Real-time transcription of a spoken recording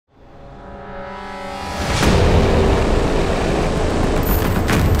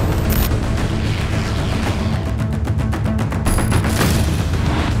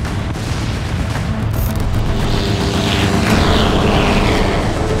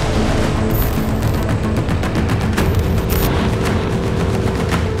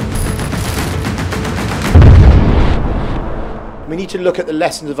need to look at the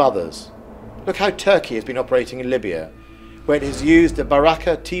lessons of others. Look how Turkey has been operating in Libya, where it has used the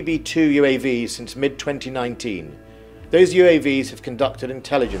Baraka TB2 UAVs since mid-2019. Those UAVs have conducted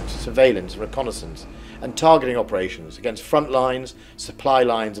intelligence, surveillance, reconnaissance and targeting operations against front lines, supply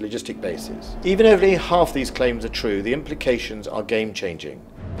lines and logistic bases. Even if only half these claims are true, the implications are game-changing.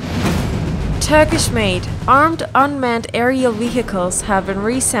 Turkish-made, armed unmanned aerial vehicles have been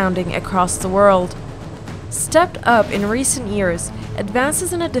resounding across the world. Stepped up in recent years,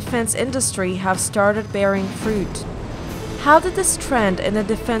 advances in the defense industry have started bearing fruit. How did this trend in the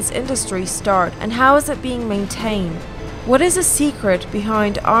defense industry start and how is it being maintained? What is the secret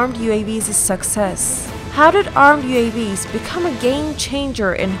behind armed UAVs' success? How did armed UAVs become a game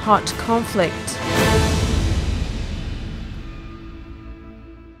changer in hot conflict?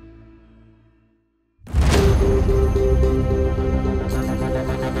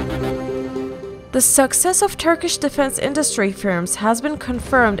 The success of Turkish defense industry firms has been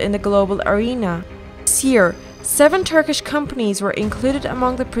confirmed in the global arena. This year, 7 Turkish companies were included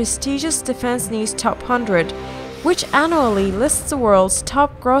among the prestigious Defense News Top 100, which annually lists the world's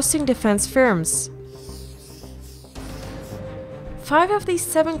top grossing defense firms. 5 of these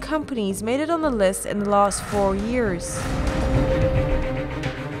 7 companies made it on the list in the last 4 years.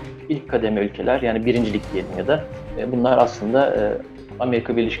 İlk kademe ülkeler, yani birincilik diyelim ya da bunlar aslında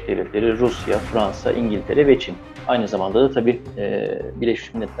Amerika Birleşik Devletleri, Rusya, Fransa, İngiltere ve Çin. Aynı zamanda da tabii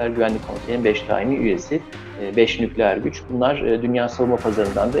Birleşmiş Milletler Güvenlik Konseyi'nin 5 daimi üyesi, 5 nükleer güç. Bunlar dünya savunma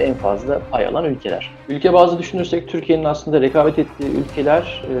pazarından da en fazla pay alan ülkeler. Ülke bazlı düşünürsek Türkiye'nin aslında rekabet ettiği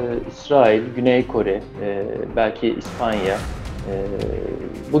ülkeler İsrail, Güney Kore, belki İspanya,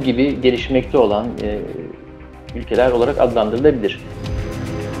 bu gibi gelişmekte olan ülkeler olarak adlandırılabilir.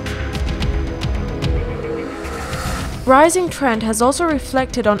 Rising trend has also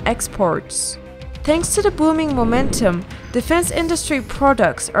reflected on exports. Thanks to the booming momentum, defense industry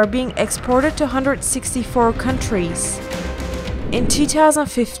products are being exported to 164 countries. In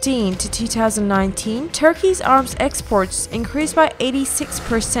 2015 to 2019, Turkey's arms exports increased by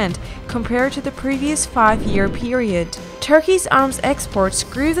 86% compared to the previous 5-year period. Turkey's arms exports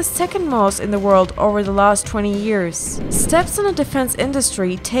grew the second most in the world over the last 20 years. Steps in the defense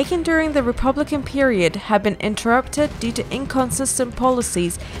industry taken during the Republican period have been interrupted due to inconsistent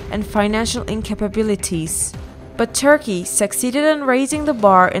policies and financial incapabilities. But Turkey succeeded in raising the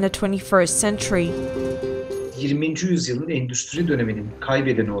bar in the 21st century. 20. yüzyılın endüstri döneminin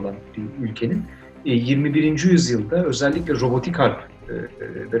kaybedeni olan bir ülkenin 21. yüzyılda özellikle robotik harp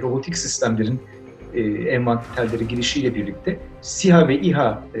ve robotik sistemlerin envanterlere girişiyle birlikte SİHA ve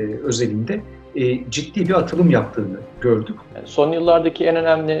İHA özelinde ciddi bir atılım yaptığını gördük. Son yıllardaki en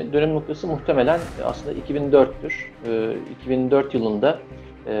önemli dönüm noktası muhtemelen aslında 2004'tür. 2004 yılında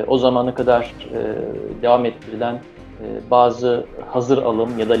o zamana kadar devam ettirilen bazı hazır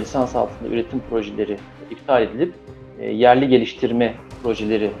alım ya da lisans altında üretim projeleri iptal edilip yerli geliştirme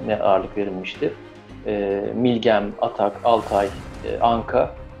projelerine ağırlık verilmişti. Milgem, Atak, Altay,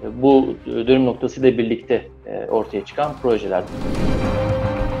 Anka bu dönüm noktasıyla birlikte ortaya çıkan projeler.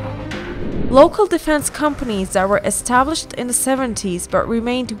 Local defense companies that were established in the 70s but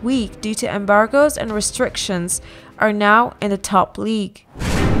remained weak due to embargoes and restrictions are now in the top league.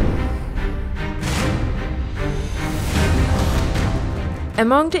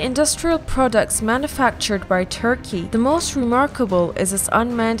 Among the industrial products manufactured by Turkey, the most remarkable is its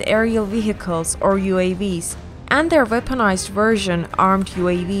unmanned aerial vehicles or UAVs and their weaponized version, armed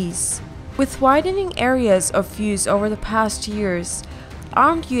UAVs. With widening areas of use over the past years,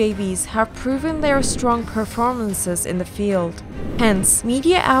 armed UAVs have proven their strong performances in the field. Hence,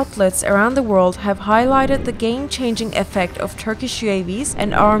 media outlets around the world have highlighted the game-changing effect of Turkish UAVs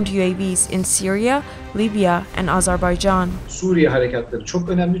and armed UAVs in Syria, Libya and Azerbaijan. Suriye harekatları çok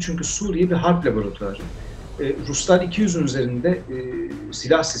önemli çünkü Suriye bir harp laboratuvarı. Ruslar 200'ün üzerinde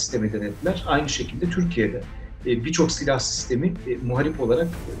silah sistemi denediler. Aynı şekilde Türkiye'de birçok silah sistemi muharip olarak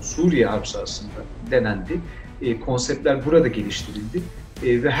Suriye harp sahasında denendi. Konseptler burada geliştirildi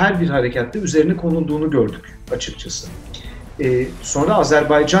ve her bir harekatta üzerine konulduğunu gördük açıkçası. Sonra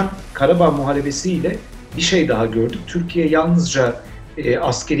Azerbaycan Karabağ muharebesiyle bir şey daha gördük. Türkiye yalnızca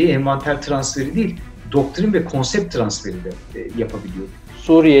askeri envanter transferi değil, doktrin ve konsept transferi de yapabiliyor.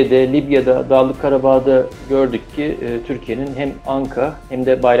 Suriye'de, Libya'da, Dağlık Karabağ'da gördük ki Türkiye'nin hem Anka hem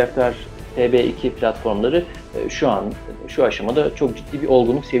de Bayraktar TB2 platformları şu aşamada çok ciddi bir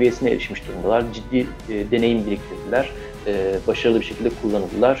olgunluk seviyesine erişmiş durumdalar. Ciddi deneyim biriktirdiler, başarılı bir şekilde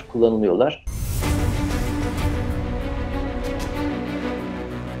kullanılıyorlar.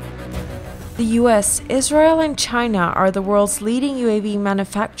 The US, Israel and China are the world's leading UAV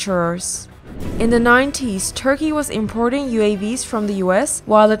manufacturers. In the 90s, Turkey was importing UAVs from the US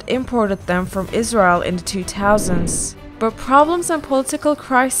while it imported them from Israel in the 2000s. But problems and political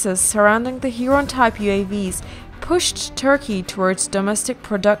crisis surrounding the Heron-type UAVs pushed Turkey towards domestic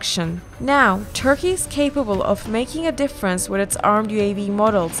production. Now, Turkey is capable of making a difference with its armed UAV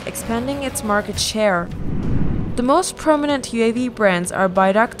models, expanding its market share. The most prominent UAV brands are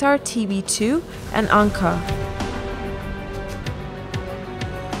Bayraktar TB2 and Anka.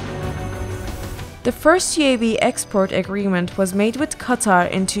 The first UAV export agreement was made with Qatar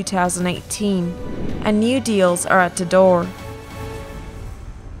in 2018, and new deals are at the door.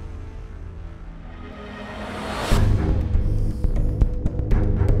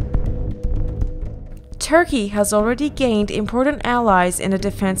 Turkey has already gained important allies in the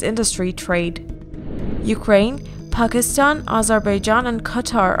defense industry trade. Ukraine, Pakistan, Azerbaijan, and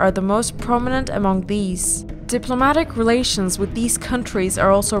Qatar are the most prominent among these. Diplomatic relations with these countries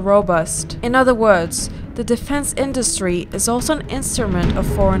are also robust. In other words, the defense industry is also an instrument of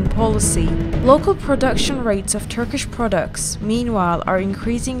foreign policy. Local production rates of Turkish products, meanwhile, are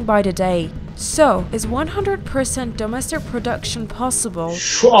increasing by the day. So, is 100% domestic production possible?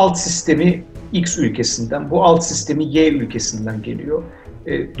 Şu alt sistemi X ülkesinden, bu alt sistemi Y ülkesinden geliyor.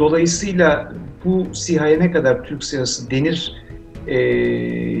 Dolayısıyla bu SİHA'ya ne kadar Türk SİHA'sı denir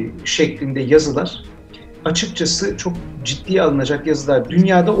şeklinde yazılar açıkçası çok ciddiye alınacak yazılar.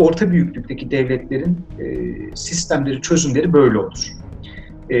 Dünyada orta büyüklükteki devletlerin sistemleri, çözümleri böyle olur.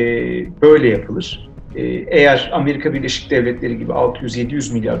 Böyle yapılır. Eğer Amerika Birleşik Devletleri gibi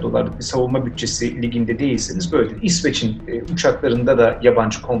 600-700 milyar dolarlık bir savunma bütçesi liginde değilseniz böyledir. İsveç'in uçaklarında da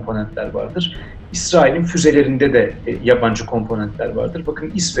yabancı komponentler vardır. İsrail'in füzelerinde de yabancı komponentler vardır.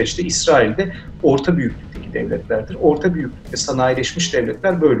 Bakın İsveç'te, İsrail'de orta büyüklükteki devletlerdir. Orta büyüklükte sanayileşmiş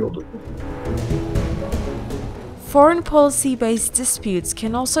devletler böyle olur. Foreign policy-based disputes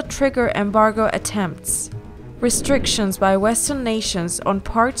can also trigger embargo attempts. Restrictions by Western nations on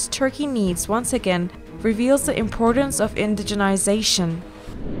parts Turkey needs once again reveals the importance of indigenization.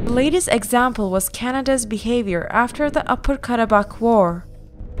 The latest example was Canada's behavior after the Upper Karabakh War.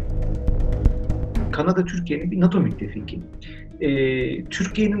 Kanada Türkiye'nin bir NATO müttefiki.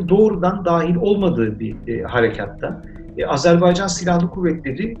 Türkiye'nin doğrudan dahil olmadığı bir harekatta Azerbaycan Silahlı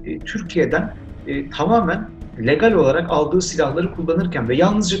Kuvvetleri Türkiye'den tamamen legal olarak aldığı silahları kullanırken ve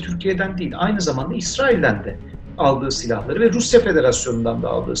yalnızca Türkiye'den değil, aynı zamanda İsrail'den de aldığı silahları ve Rusya Federasyonu'ndan da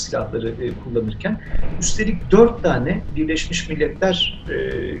aldığı silahları kullanırken, üstelik 4 tane Birleşmiş Milletler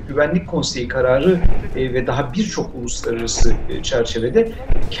Güvenlik Konseyi kararı ve daha birçok uluslararası çerçevede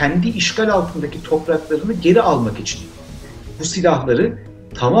kendi işgal altındaki topraklarını geri almak için bu silahları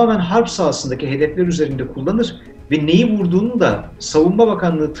tamamen harp sahasındaki hedefler üzerinde kullanır ve neyi vurduğunu da Savunma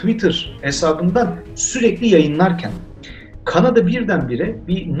Bakanlığı Twitter hesabından sürekli yayınlarken Kanada birdenbire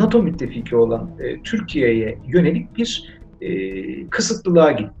bir NATO müttefiki olan Türkiye'ye yönelik bir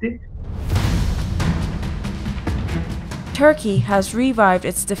kısıtlılığa gitti. Turkey has revived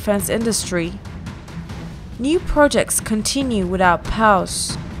its defense industry. New projects continue without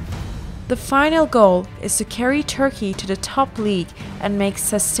pause. The final goal is to carry Turkey to the top league and make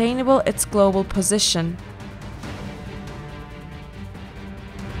sustainable its global position.